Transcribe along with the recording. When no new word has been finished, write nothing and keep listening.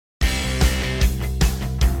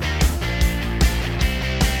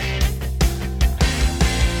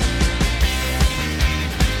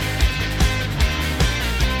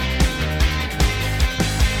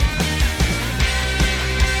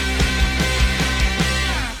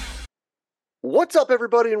What's up,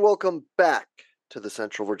 everybody, and welcome back to the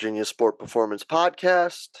Central Virginia Sport Performance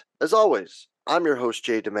Podcast. As always, I'm your host,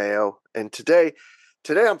 Jay DeMayo, and today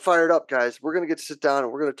I'm fired up, guys. We're going to get to sit down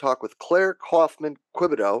and we're going to talk with Clare Kaufman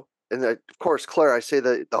Quebedeaux. And of course, Claire, I say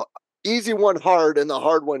the easy one hard and the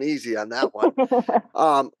hard one easy on that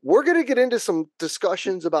one. We're going to get into some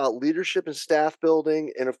discussions about leadership and staff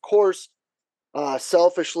building, and of course,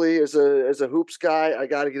 selfishly, as a hoops guy, I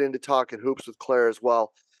got to get into talking hoops with Claire as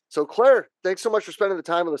well. So, Claire, thanks so much for spending the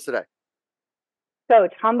time with us today.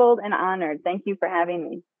 Coach, humbled and honored. Thank you for having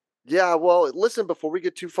me. Yeah, well, listen, before we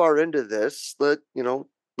get too far into this,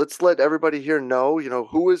 let's let everybody here know,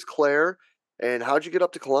 who is Claire and how'd you get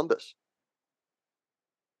up to Columbus?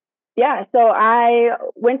 Yeah, so I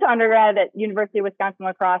went to undergrad at University of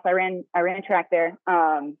Wisconsin-La Crosse. I ran track there.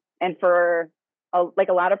 And for a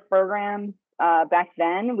lot of programs back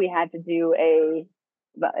then, we had to do a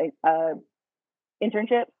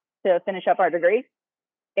internship to finish up our degree.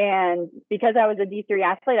 And because I was a D3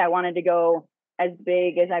 athlete, I wanted to go as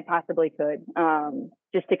big as I possibly could,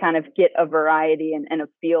 just to kind of get a variety and a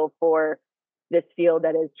feel for this field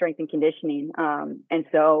that is strength and conditioning. And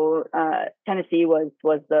so Tennessee was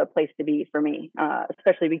the place to be for me,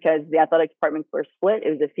 especially because the athletic departments were split.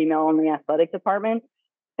 It was a female-only athletic department.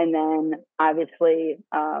 And then obviously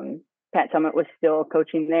Pat Summit was still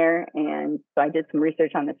coaching there. And so I did some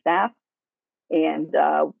research on the staff. And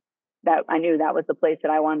that I knew that was the place that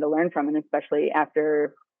I wanted to learn from. And especially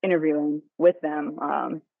after interviewing with them,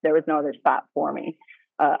 there was no other spot for me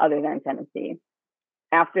other than Tennessee.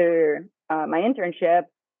 After my internship,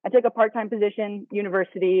 I took a part-time position,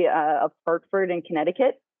 University of Hartford in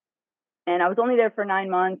Connecticut. And I was only there for 9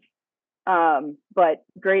 months, but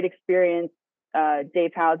great experience.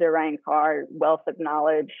 Dave Hauser, Ryan Carr, wealth of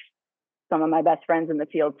knowledge, some of my best friends in the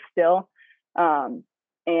field still.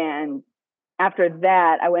 And after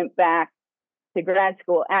that, I went back to grad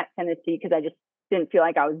school at Tennessee because I just didn't feel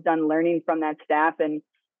like I was done learning from that staff and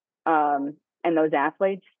those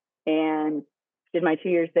athletes, and did my 2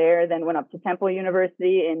 years there, then went up to Temple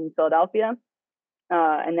University in Philadelphia.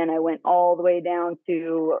 And then I went all the way down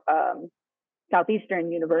to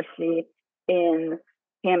Southeastern University in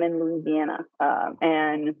Hammond, Louisiana,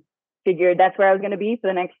 and figured that's where I was going to be for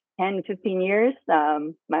the next 10, 15 years.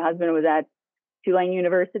 My husband was at Tulane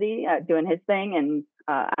University doing his thing, and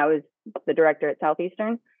I was the director at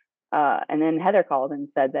Southeastern. And then Heather called and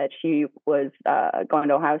said that she was going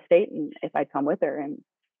to Ohio State and if I'd come with her, and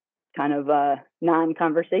kind of a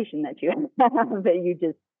non-conversation that you have, that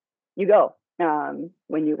you go.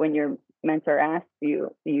 When your mentor asks, you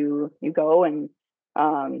go, and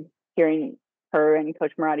hearing her and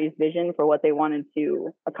Coach Marotti's vision for what they wanted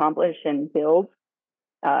to accomplish and build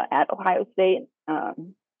at Ohio State,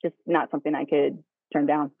 just not something I could turn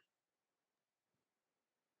down.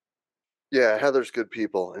 Yeah, Heather's good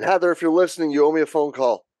people. And Heather, if you're listening, you owe me a phone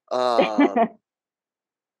call.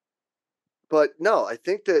 But no, I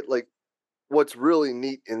think that what's really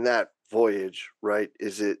neat in that voyage, right,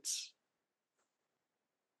 is it's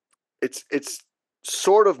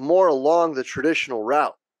sort of more along the traditional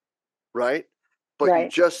route, right? But right. You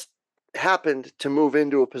just happened to move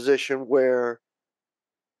into a position where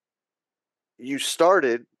you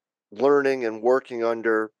started learning and working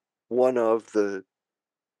under one of the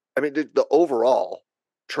overall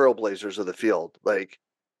trailblazers of the field, like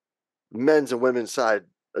men's and women's side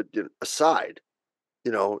aside.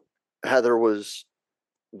 Heather was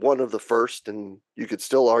one of the first, and you could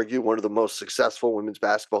still argue one of the most successful women's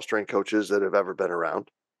basketball strength coaches that have ever been around.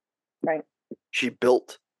 Right. She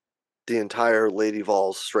built the entire Lady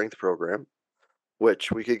Vols strength program,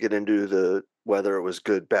 which we could get into whether it was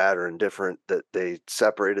good, bad, or indifferent that they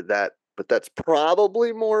separated that. But that's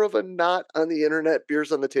probably more of a not on the internet,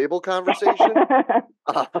 beers on the table conversation.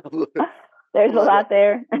 There's a lot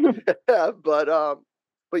there. Yeah,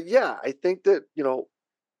 but yeah, I think that,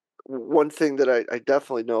 one thing that I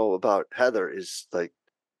definitely know about Heather is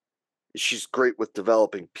she's great with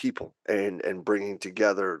developing people and bringing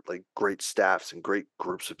together great staffs and great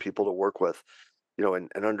groups of people to work with,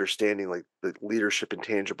 and understanding the leadership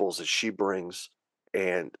intangibles that she brings,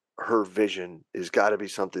 and her vision has got to be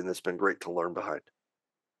something that's been great to learn behind.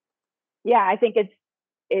 Yeah, I think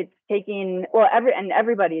it's taking,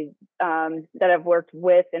 everybody that I've worked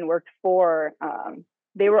with and worked for,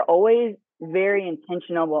 they were always very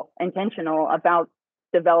intentional about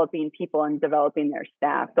developing people and developing their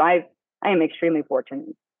staff. So I am extremely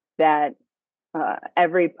fortunate that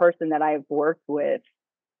every person that I've worked with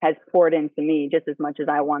has poured into me just as much as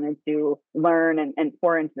I wanted to learn and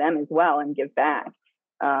pour into them as well and give back.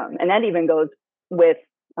 And that even goes with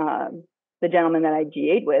the gentleman that I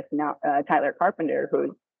GA'd with now, Tyler Carpenter,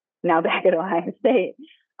 who's now back at Ohio State.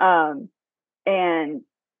 And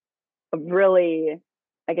really,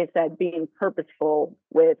 like I said, being purposeful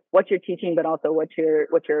with what you're teaching, but also what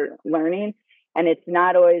you're learning. And it's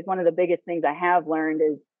not always, one of the biggest things I have learned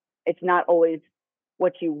is it's not always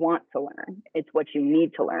what you want to learn, it's what you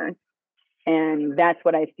need to learn. And that's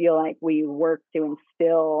what I feel like we work to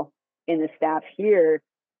instill in the staff here,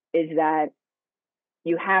 is that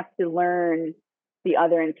you have to learn the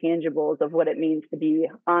other intangibles of what it means to be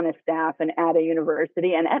on a staff and at a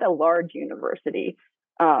university, and at a large university.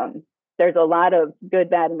 There's a lot of good,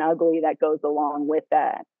 bad, and ugly that goes along with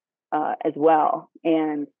that as well.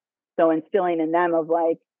 And so instilling in them of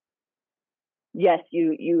like, yes,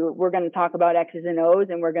 we're going to talk about X's and O's,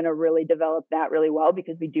 and we're going to really develop that really well,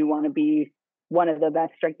 because we do want to be one of the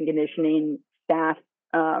best strength and conditioning staff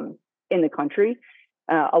in the country,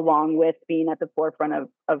 along with being at the forefront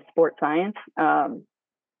of sports science.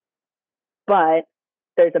 But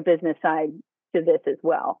there's a business side to this as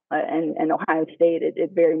well. And Ohio State,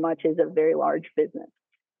 it very much is a very large business.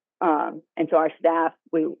 And so our staff,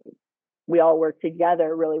 we all work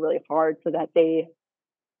together really, really hard so that they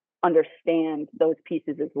understand those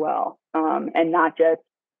pieces as well. And not just,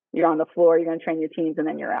 you're on the floor, you're going to train your teams, and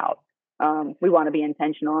then you're out. We want to be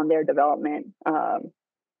intentional on their development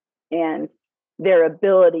and their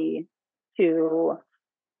ability to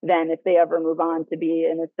then, if they ever move on to be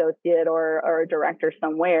an associate or a director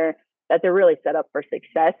somewhere, that they're really set up for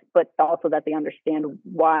success, but also that they understand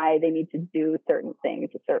why they need to do certain things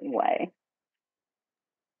a certain way.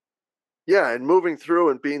 Yeah, and moving through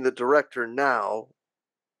and being the director now,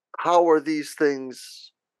 how are these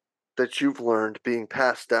things that you've learned being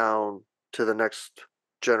passed down to the next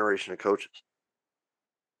generation of coaches?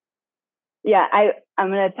 Yeah, I'm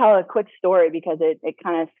going to tell a quick story because it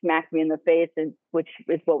kind of smacked me in the face, and which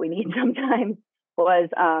is what we need sometimes. Was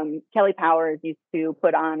Kelly Powers used to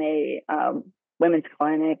put on a women's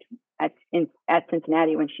clinic at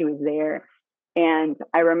Cincinnati when she was there. And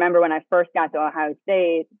I remember when I first got to Ohio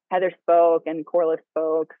State, Heather spoke and Corliss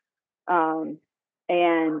spoke.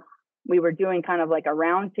 And we were doing kind of like a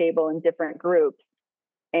round table in different groups.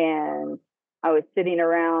 And I was sitting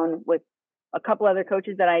around with a couple other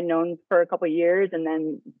coaches that I'd known for a couple of years, and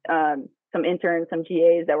then some interns, some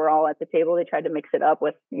GAs that were all at the table. They tried to mix it up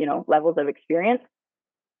with, levels of experience.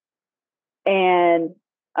 And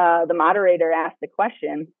the moderator asked the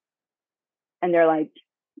question, and they're like,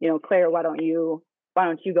 Claire, why don't you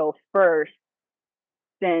go first,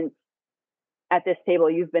 since at this table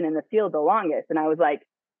you've been in the field the longest? And I was like,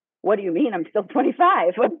 what do you mean? I'm still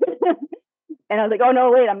 25. And I was like, oh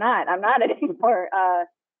no, wait, I'm not anymore.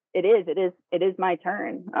 It is my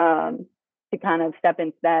turn to kind of step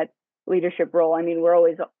into that leadership role. I mean,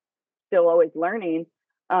 we're still always learning.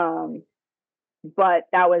 But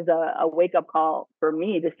that was a wake up call for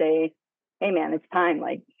me to say, hey man, it's time.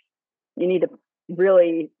 Like, you need to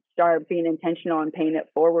really start being intentional and paying it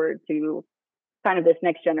forward to kind of this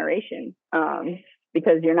next generation.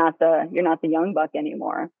 Because you're not the young buck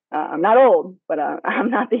anymore. I'm not old, but I'm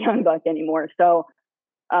not the young buck anymore. So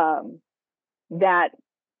that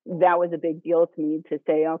was a big deal to me, to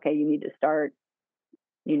say, okay, you need to start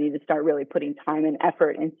really putting time and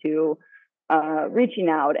effort into reaching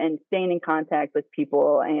out and staying in contact with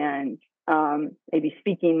people, and maybe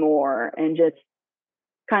speaking more, and just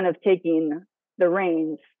kind of taking the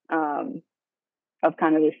reins of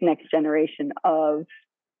kind of this next generation of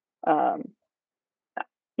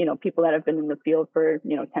people that have been in the field for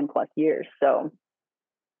 10 plus years. So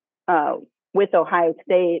with Ohio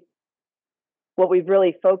State, what we've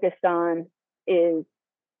really focused on is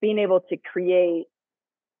being able to create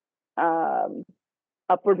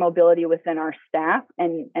upward mobility within our staff,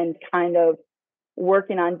 and kind of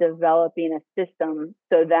working on developing a system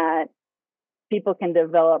so that people can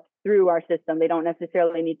develop through our system. They don't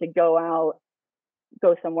necessarily need to go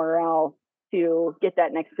somewhere else to get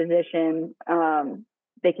that next position.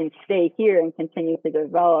 They can stay here and continue to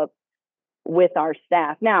develop with our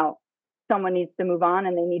staff. Now, someone needs to move on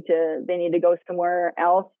and they need to go somewhere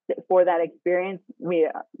else for that experience. We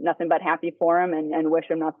nothing but happy for them and wish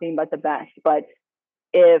them nothing but the best. But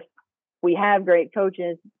if we have great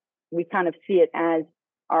coaches, we kind of see it as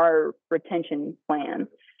our retention plan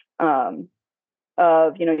of,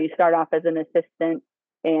 you start off as an assistant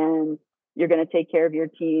and you're going to take care of your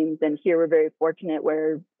teams. And here we're very fortunate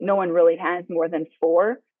where no one really has more than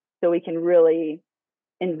 4. So we can really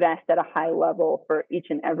invest at a high level for each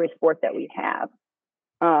and every sport that we have.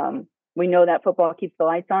 We know that football keeps the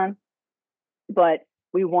lights on, but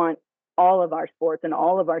we want all of our sports and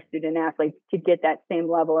all of our student athletes to get that same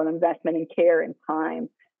level of investment and care and time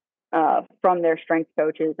from their strength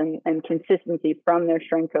coaches and consistency from their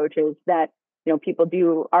strength coaches that,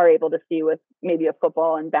 people are able to see with maybe a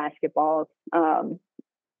football and basketball, so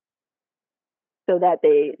that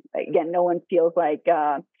no one feels like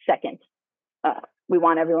second. We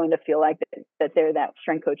want everyone to feel like that they're that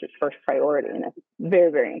strength coach's first priority, and it's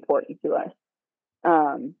very, very important to us.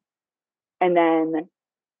 And then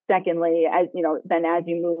secondly, as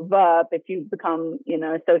you move up, if you become,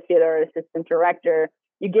 associate or assistant director,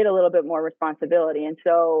 you get a little bit more responsibility. And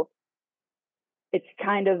so it's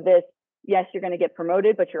kind of this, yes, you're going to get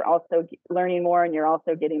promoted, but you're also learning more and you're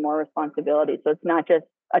also getting more responsibility. So it's not just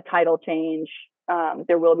a title change.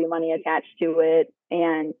 There will be money attached to it.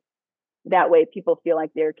 And that way people feel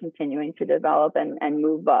like they're continuing to develop and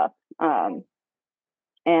move up. And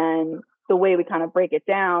the way we kind of break it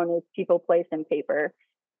down is people, place, and paper.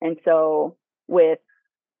 And so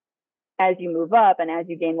as you move up and as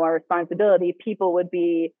you gain more responsibility, people would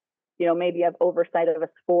be, maybe have oversight of a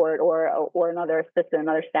sport or another assistant,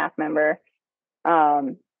 another staff member.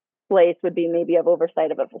 Place would be maybe have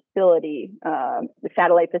oversight of a facility, the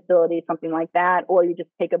satellite facility, something like that, or you just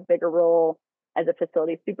take a bigger role as a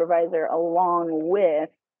facility supervisor along with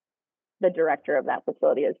the director of that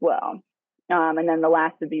facility as well. And then the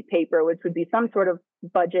last would be paper, which would be some sort of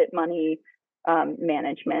budget, money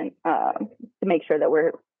management to make sure that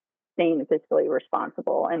we're staying fiscally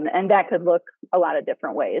responsible. And that could look a lot of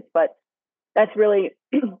different ways, but that's really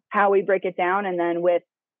how we break it down. And then with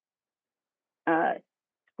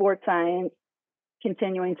sports science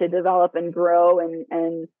continuing to develop and grow,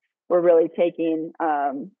 and we're really putting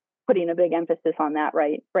a big emphasis on that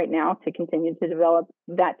right now to continue to develop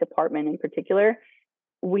that department in particular.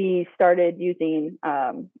 We started using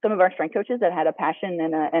some of our strength coaches that had a passion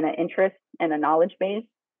and an interest and a knowledge base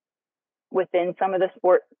within some of the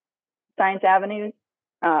sport science avenues,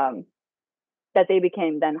 that they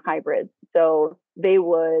became then hybrids. So they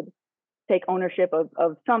would take ownership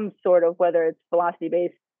of some sort of, whether it's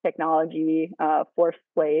velocity-based technology, force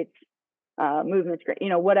plates, movement,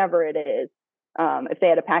 whatever it is. If they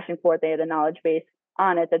had a passion for it, they had a knowledge base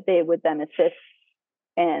on it, that they would then assist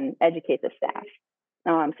and educate the staff.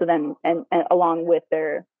 So then, and along with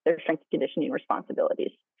their strength and conditioning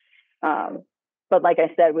responsibilities. But like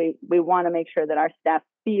I said, we want to make sure that our staff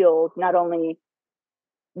feels not only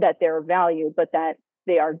that they're valued, but that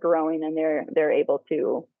they are growing and they're able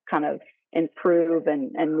to kind of improve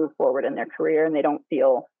and move forward in their career, and they don't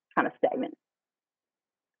feel kind of stagnant.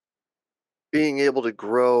 Being able to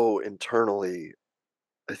grow internally,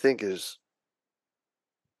 I think, is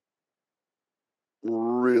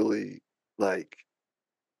really like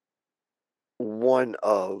one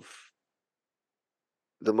of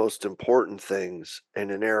the most important things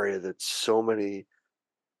in an area that so many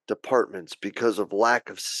departments, because of lack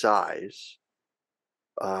of size,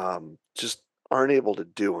 just aren't able to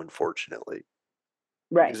do, unfortunately.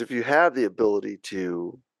 Right. Because if you have the ability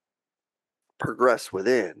to progress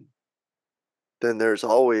within, then there's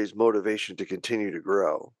always motivation to continue to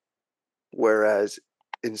grow. Whereas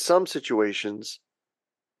in some situations,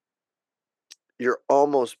 you're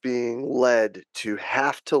almost being led to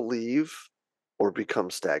have to leave or become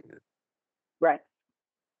stagnant. Right.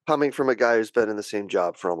 Coming from a guy who's been in the same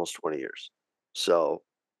job for almost 20 years. So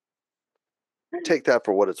take that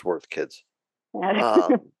for what it's worth, kids.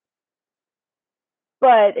 But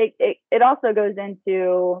it also goes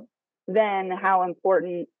into then how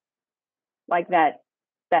important like that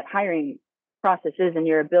hiring process is, and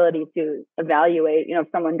your ability to evaluate, if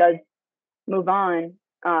someone does move on,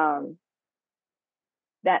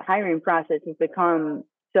 that hiring process has become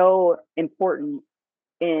so important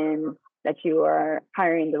in that you are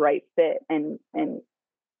hiring the right fit. And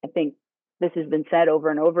I think this has been said over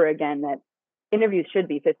and over again, that interviews should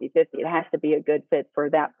be 50-50. It has to be a good fit for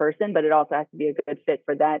that person, but it also has to be a good fit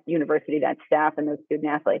for that university, that staff, and those student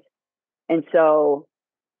athletes. And so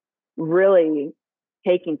really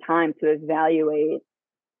taking time to evaluate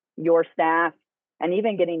your staff, and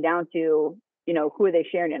even getting down to, who are they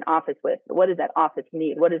sharing an office with? What does that office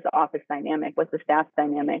need? What is the office dynamic? What's the staff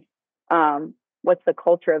dynamic? What's the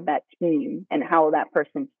culture of that team, and how will that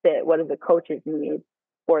person fit? What do the coaches need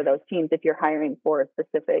for those teams if you're hiring for a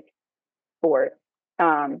specific sport?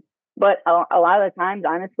 But a lot of the times,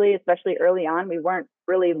 honestly, especially early on, we weren't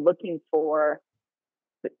really looking for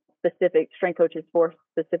specific strength coaches for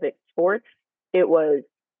specific sports. It was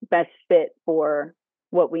best fit for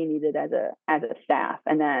what we needed as a staff.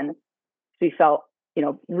 And then we felt,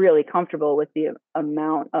 really comfortable with the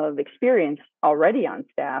amount of experience already on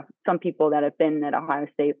staff. Some people that have been at Ohio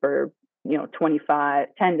State for,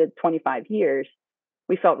 10 to 25 years,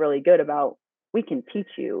 we felt really good about, we can teach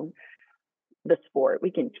you the sport.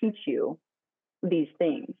 We can teach you these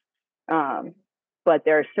things. But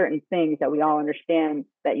there are certain things that we all understand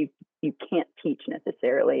that you can't teach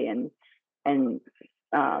necessarily. And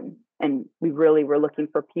we really were looking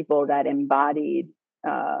for people that embodied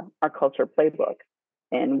our culture playbook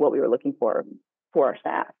and what we were looking for our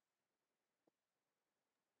staff.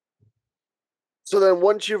 So then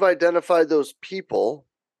once you've identified those people,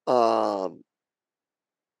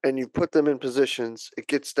 and you put them in positions, it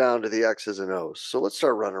gets down to the X's and O's. So let's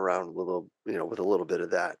start running around a little, with a little bit of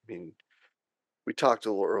that. I mean, we talked a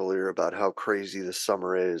little earlier about how crazy the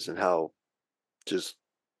summer is and how just,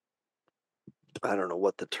 I don't know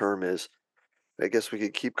what the term is. I guess we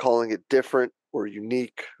could keep calling it different or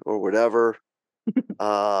unique or whatever.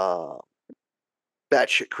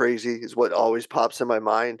 Batshit crazy is what always pops in my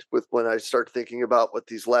mind with when I start thinking about what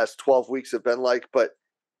these last 12 weeks have been like. But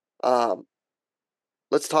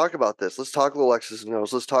let's talk about this. Let's talk a little X's and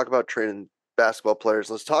O's. Let's talk about training basketball players.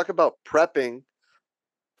 Let's talk about prepping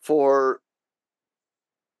for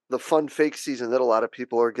the fun fake season that a lot of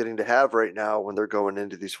people are getting to have right now when they're going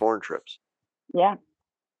into these foreign trips. Yeah.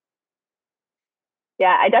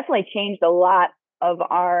 Yeah, I definitely changed a lot of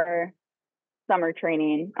our summer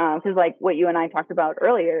training. Because like what you and I talked about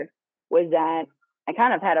earlier was that I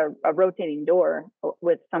kind of had a rotating door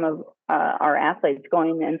with some of our athletes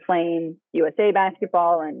going and playing USA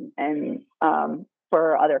basketball and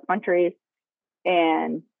for other countries.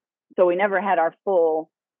 And so we never had our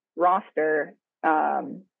full roster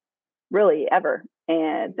really ever.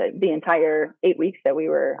 And the entire 8 weeks that we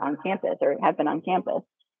were on campus or have been on campus.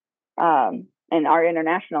 And our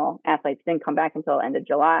international athletes didn't come back until end of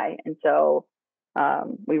July. And so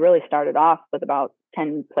we really started off with about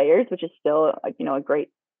 10 players, which is still, a great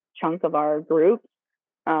chunk of our group.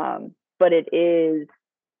 But it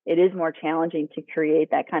is more challenging to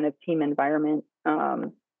create that kind of team environment,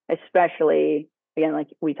 especially, again, like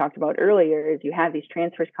we talked about earlier, is you have these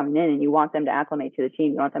transfers coming in and you want them to acclimate to the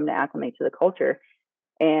team. You want them to acclimate to the culture.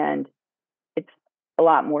 And it's a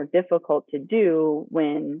lot more difficult to do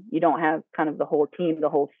when you don't have kind of the whole team, the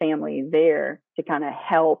whole family there to kind of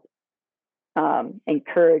help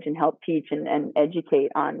encourage and help teach and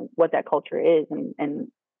educate on what that culture is and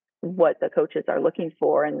what the coaches are looking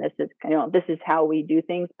for. And this is how we do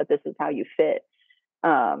things, but this is how you fit.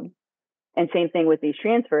 And same thing with these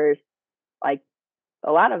transfers, like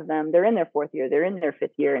a lot of them, they're in their fourth year, they're in their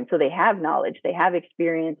fifth year. And so they have knowledge, they have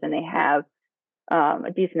experience, and they have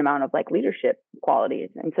a decent amount of like leadership qualities.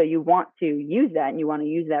 And so you want to use that and you want to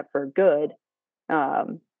use that for good.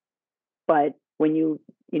 But when you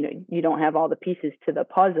don't have all the pieces to the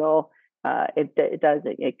puzzle,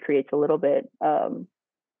 it creates a little bit of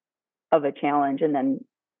a challenge. And then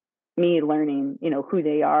me learning, who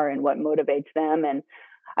they are and what motivates them. And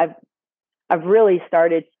I've really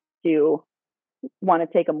started to want to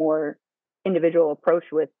take a more individual approach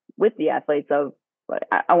with the athletes of,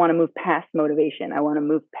 I want to move past motivation. I want to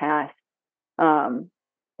move past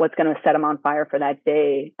what's going to set them on fire for that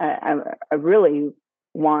day. I really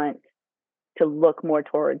want to look more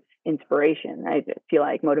towards inspiration. I feel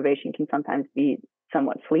like motivation can sometimes be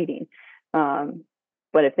somewhat fleeting.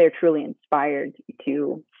 But if they're truly inspired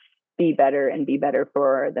to be better and be better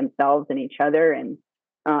for themselves and each other, and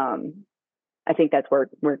I think that's where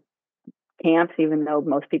camps, even though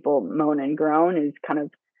most people moan and groan, is kind of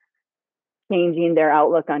changing their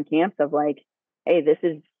outlook on camps of like, hey, this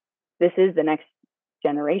is the next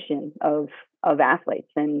generation of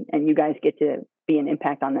athletes, and you guys get to be an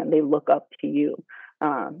impact on them. They look up to you,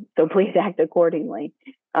 so please act accordingly.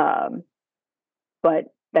 But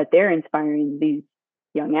that they're inspiring these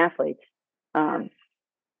young athletes.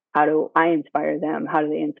 How do I inspire them? How do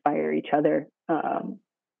they inspire each other?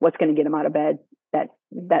 What's going to get them out of bed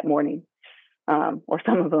that morning, or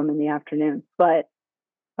some of them in the afternoon? But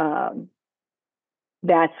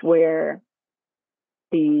that's where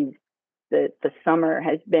the summer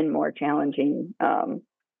has been more challenging,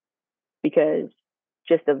 because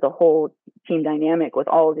just of the whole team dynamic with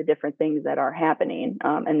all of the different things that are happening,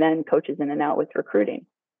 and then coaches in and out with recruiting,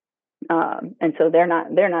 and so they're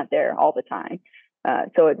not there all the time.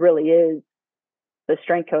 So it really is the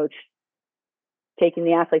strength coach taking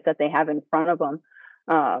the athletes that they have in front of them,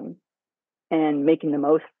 and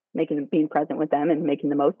being present with them and making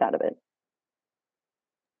the most out of it.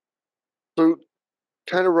 So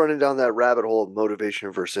kind of running down that rabbit hole of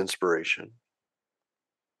motivation versus inspiration,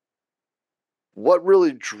 what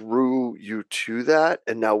really drew you to that?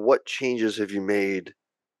 And now what changes have you made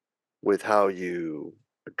with how you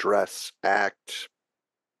dress, act,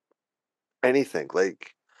 anything?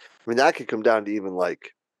 Like, I mean, that could come down to even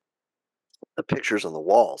like the pictures on the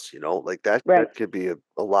walls, like that, Right. that could be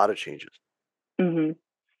a lot of changes.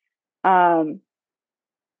 Mm-hmm.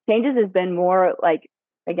 Changes has been more like,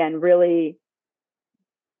 again, really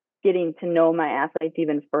getting to know my athletes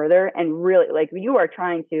even further, and really, like, you are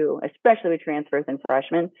trying to, especially with transfers and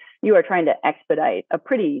freshmen, you are trying to expedite a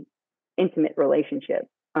pretty intimate relationship,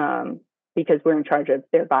 because we're in charge of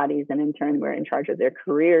their bodies, and in turn we're in charge of their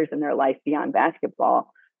careers and their life beyond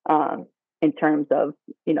basketball, in terms of,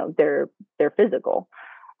 their physical,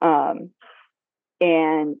 and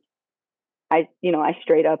I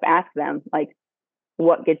straight up ask them, like,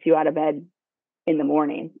 what gets you out of bed in the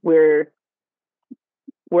morning? We're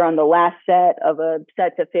on the last set of a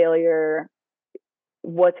set to failure.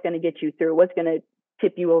 What's going to get you through? What's going to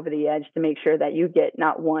tip you over the edge to make sure that you get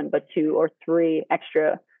not one, but 2 or 3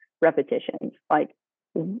 extra repetitions? Like,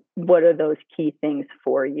 what are those key things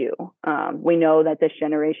for you? We know that this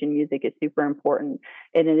generation music is super important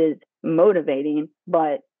and it is motivating,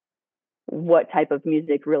 but what type of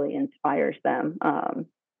music really inspires them?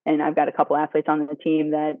 And I've got a couple athletes on the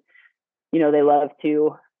team that, they love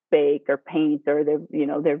to bake or paint, or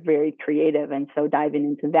they're very creative. And so diving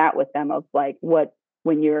into that with them, of like, what,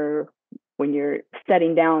 when you're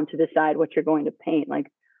setting down to decide what you're going to paint,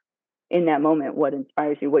 like, in that moment, what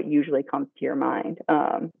inspires you, what usually comes to your mind.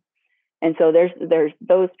 And so there's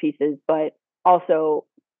those pieces, but also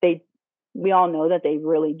we all know that they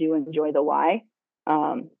really do enjoy the why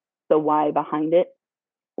behind it,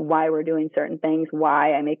 why we're doing certain things,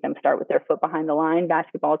 why I make them start with their foot behind the line.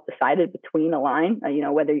 Basketball is decided between a line,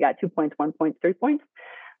 whether you got 2 points, 1 point, 3 points.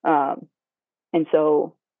 And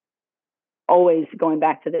so always going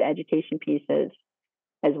back to the education pieces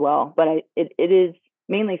as well. But it is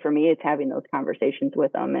mainly, for me, it's having those conversations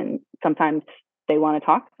with them. And sometimes they want to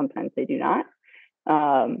talk, sometimes they do not.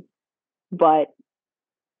 But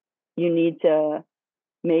you need to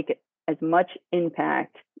make as much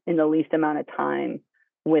impact in the least amount of time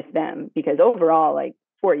with them, because overall, like,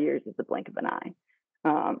 4 years is the blink of an eye.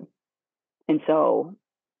 And so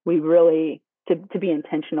we really, to be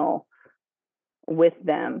intentional with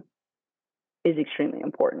them is extremely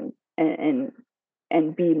important, and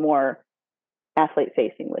be more athlete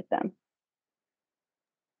facing with them.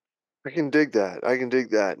 I can dig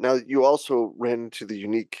that. Now, you also ran into the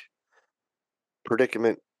unique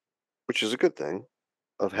predicament, which is a good thing,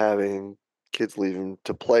 of having kids leaving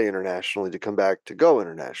to play internationally to come back to go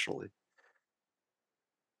internationally.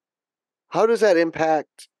 How does that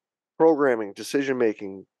impact programming, decision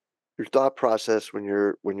making, your thought process when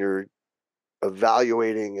you're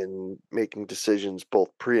evaluating and making decisions both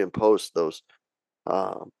pre and post those?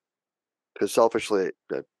 Because selfishly,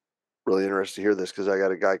 I'm really interested to hear this, because I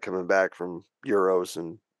got a guy coming back from Euros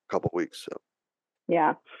in a couple weeks. So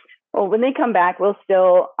Yeah. Well, when they come back, I'll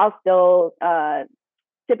still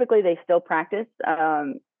typically they still practice,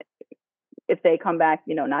 if they come back,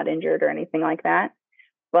 not injured or anything like that.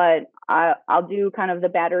 But I'll do kind of the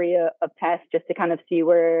battery of tests just to kind of see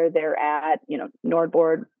where they're at,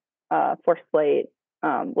 Nordboard, force plate.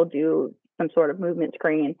 We'll do some sort of movement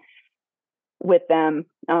screen with them.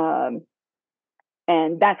 And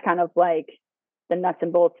that's kind of like the nuts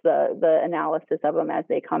and bolts, the analysis of them as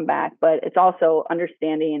they come back. But it's also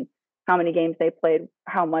understanding how many games they played,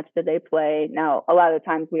 how much did they play. Now, a lot of the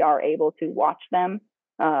times we are able to watch them.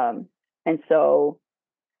 And so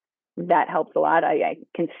that helps a lot. I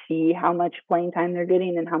can see how much playing time they're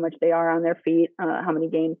getting and how much they are on their feet, how many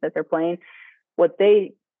games that they're playing. What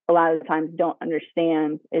they a lot of the times don't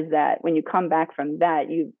understand is that when you come back from that,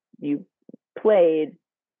 you played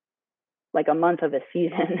like a month of a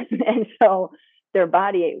season. And so their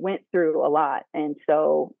body went through a lot. And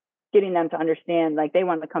so getting them to understand, like, they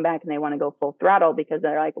want to come back and they want to go full throttle, because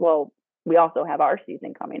they're like, well, we also have our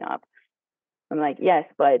season coming up. I'm like, yes,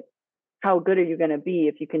 but how good are you going to be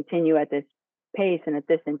if you continue at this pace and at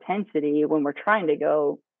this intensity when we're trying to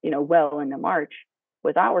go, well into March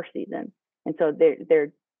with our season? And so there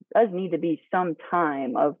does need to be some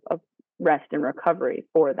time of rest and recovery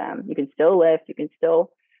for them. You can still lift, you can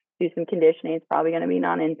still do some conditioning. It's probably going to be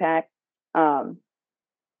non-impact.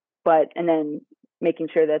 But, and then making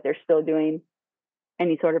sure that they're still doing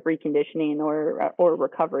any sort of reconditioning or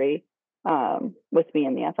recovery with me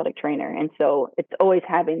and the athletic trainer. And so it's always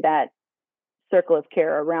having that circle of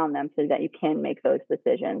care around them so that you can make those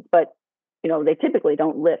decisions. But, they typically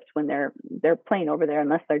don't lift when they're playing over there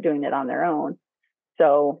unless they're doing it on their own.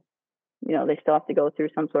 So, they still have to go through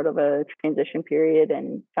some sort of a transition period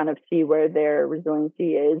and kind of see where their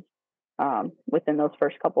resiliency is within those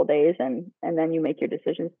first couple of days. And then you make your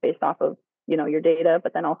decisions based off of, your data,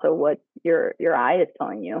 but then also what your eye is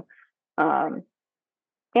telling you, and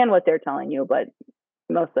what they're telling you. But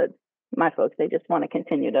most of my folks, they just want to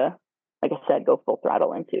continue to, like I said, go full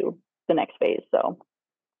throttle into the next phase. So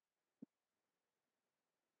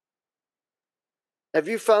have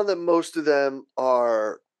you found that most of them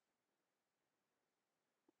are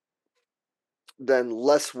then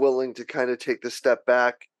less willing to kind of take the step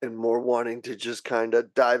back and more wanting to just kind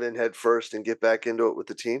of dive in head first and get back into it with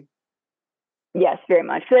the team? yes, very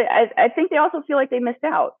much. So I think they also feel like they missed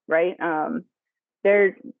out, right?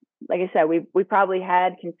 They're, like I said, we probably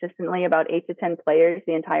had consistently about 8 to 10 players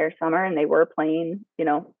the entire summer, and they were playing,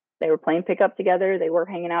 they were playing pickup together. They were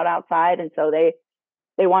hanging out outside. And so they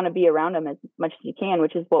want to be around them as much as you can,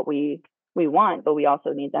 which is what we want, but we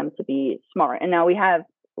also need them to be smart. And now we have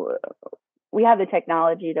the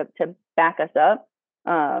technology to back us up.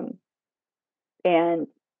 And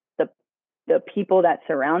the people that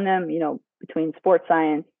surround them, between sports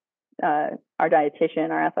science, our dietitian,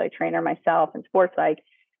 our athletic trainer, myself, and sports psych,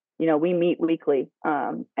 we meet weekly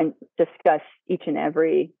and discuss each and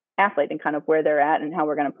every athlete and kind of where they're at and how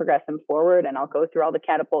we're going to progress them forward. And I'll go through all the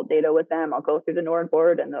catapult data with them. I'll go through the NORD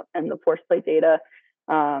board and the force plate data.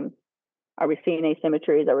 Are we seeing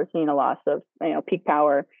asymmetries? Are we seeing a loss of peak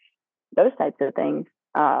power? Those types of things.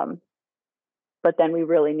 But then we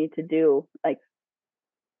really need to do,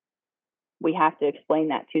 we have to explain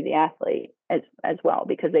that to the athlete as well,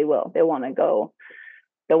 because they'll want to go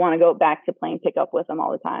back to playing pickup with them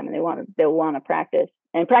all the time, and they'll want to practice.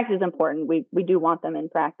 And practice is important. We do want them in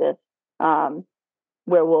practice.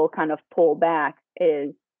 Where we'll kind of pull back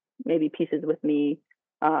is maybe pieces with me,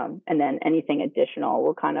 and then anything additional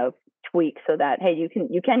we'll kind of tweak so that, hey,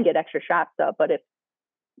 you can get extra shots up, but if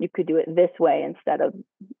you could do it this way instead of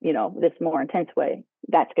this more intense way,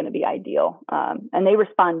 that's going to be ideal. And they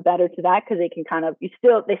respond better to that because they can kind of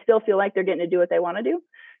they still feel like they're getting to do what they want to do,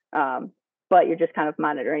 but you're just kind of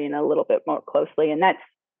monitoring a little bit more closely. And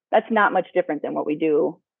that's not much different than what we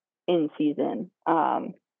do in season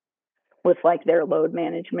with their load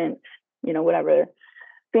management, whatever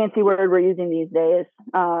fancy word we're using these days.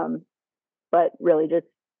 But really just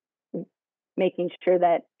making sure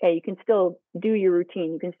that, hey, you can still do your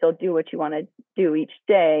routine. You can still do what you want to do each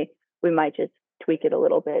day. We might just tweak it a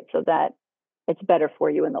little bit so that it's better for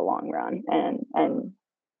you in the long run. And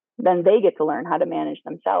then they get to learn how to manage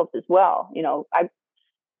themselves as well.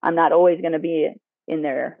 I'm not always going to be in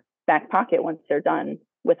their back pocket once they're done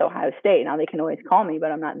with Ohio State. Now they can always call me,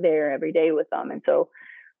 but I'm not there every day with them. And so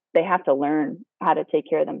they have to learn how to take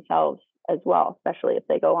care of themselves as well, especially if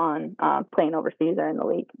they go on playing overseas or in the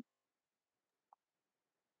league.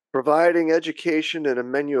 Providing education and a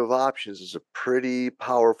menu of options is a pretty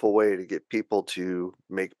powerful way to get people to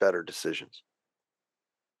make better decisions.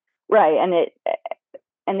 Right. And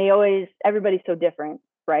everybody's so different.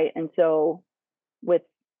 Right. And so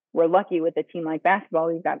we're lucky with a team like basketball,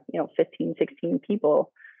 we've got, 15, 16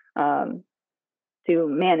 people to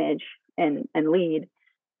manage and lead.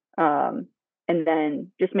 And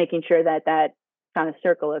then just making sure that kind of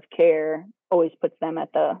circle of care always puts them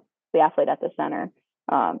at the athlete at the center.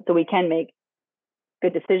 So we can make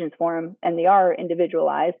good decisions for them, and they are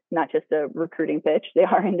individualized, not just a recruiting pitch. They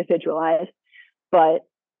are individualized, but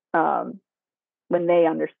when they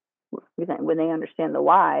understand the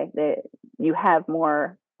why, you have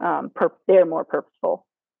more. They're more purposeful.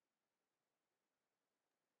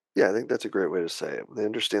 Yeah, I think that's a great way to say it. They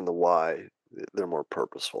understand the why. They're more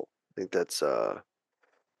purposeful. I think that's a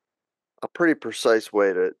pretty precise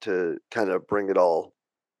way to kind of bring it all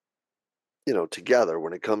together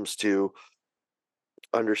when it comes to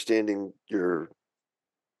understanding your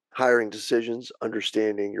hiring decisions,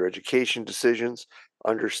 understanding your education decisions,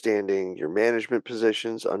 understanding your management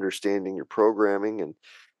positions, understanding your programming and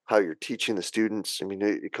how you're teaching the students. I mean,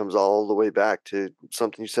 it comes all the way back to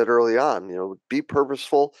something you said early on, be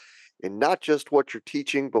purposeful in not just what you're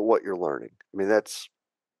teaching, but what you're learning. I mean, that's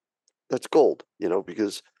gold,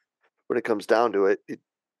 because when it comes down to it,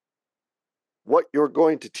 what you're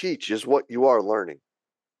going to teach is what you are learning.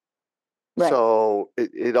 Right. So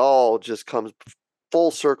it all just comes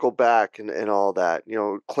full circle back and all that.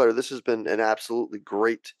 Claire, this has been an absolutely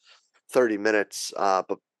great 30 minutes.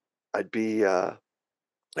 But I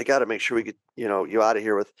got to make sure we get, you out of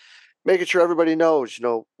here with making sure everybody knows,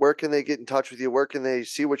 where can they get in touch with you? Where can they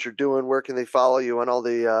see what you're doing? Where can they follow you on all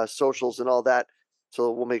the socials and all that?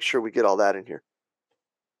 So we'll make sure we get all that in here.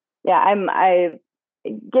 Yeah, I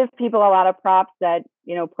give people a lot of props that,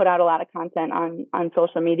 put out a lot of content on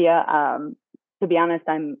social media. To be honest,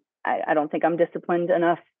 I don't think I'm disciplined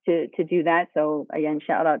enough to do that. So again,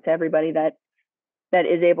 shout out to everybody that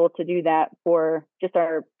is able to do that for just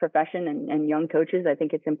our profession and young coaches. I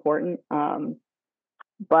think it's important.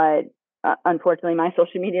 But unfortunately, my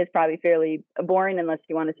social media is probably fairly boring unless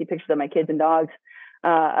you want to see pictures of my kids and dogs.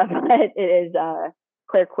 But it is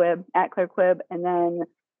Clare Quib at Clare Quib, and then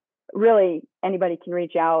really anybody can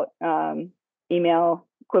reach out. Email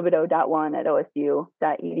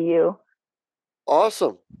quebedeaux.1@osu.edu.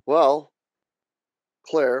 Awesome. Well,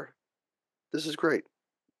 Clare, this is great.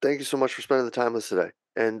 Thank you so much for spending the time with us today.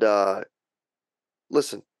 And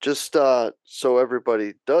listen, just so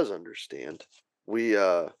everybody does understand, we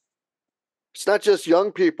it's not just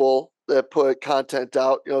young people that put content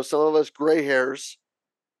out. You know, some of us gray hairs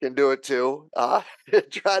can do it too.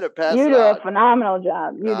 Try to pass You it do a on. phenomenal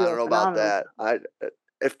job. You I do don't a know about phenomenal that. job.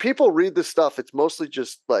 If people read the stuff, it's mostly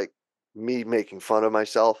just like me making fun of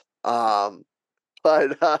myself.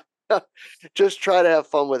 But just try to have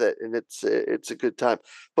fun with it, and it's a good time.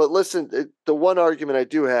 But listen, the one argument I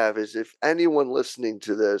do have is if anyone listening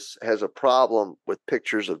to this has a problem with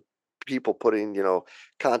pictures of people putting, you know,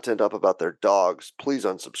 content up about their dogs, please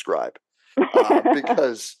unsubscribe,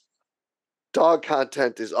 because dog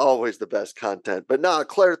content is always the best content. But nah,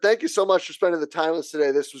 Clare, thank you so much for spending the time with us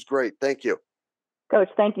today. This was great. Thank you. Coach,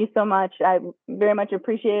 thank you so much. I very much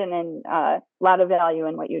appreciate it, and a lot of value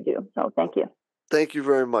in what you do. So thank you. Thank you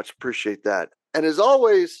very much. Appreciate that. And as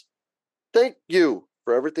always, thank you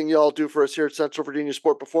for everything you all do for us here at Central Virginia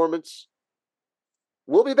Sport Performance.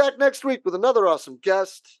 We'll be back next week with another awesome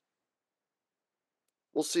guest.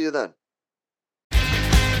 We'll see you then.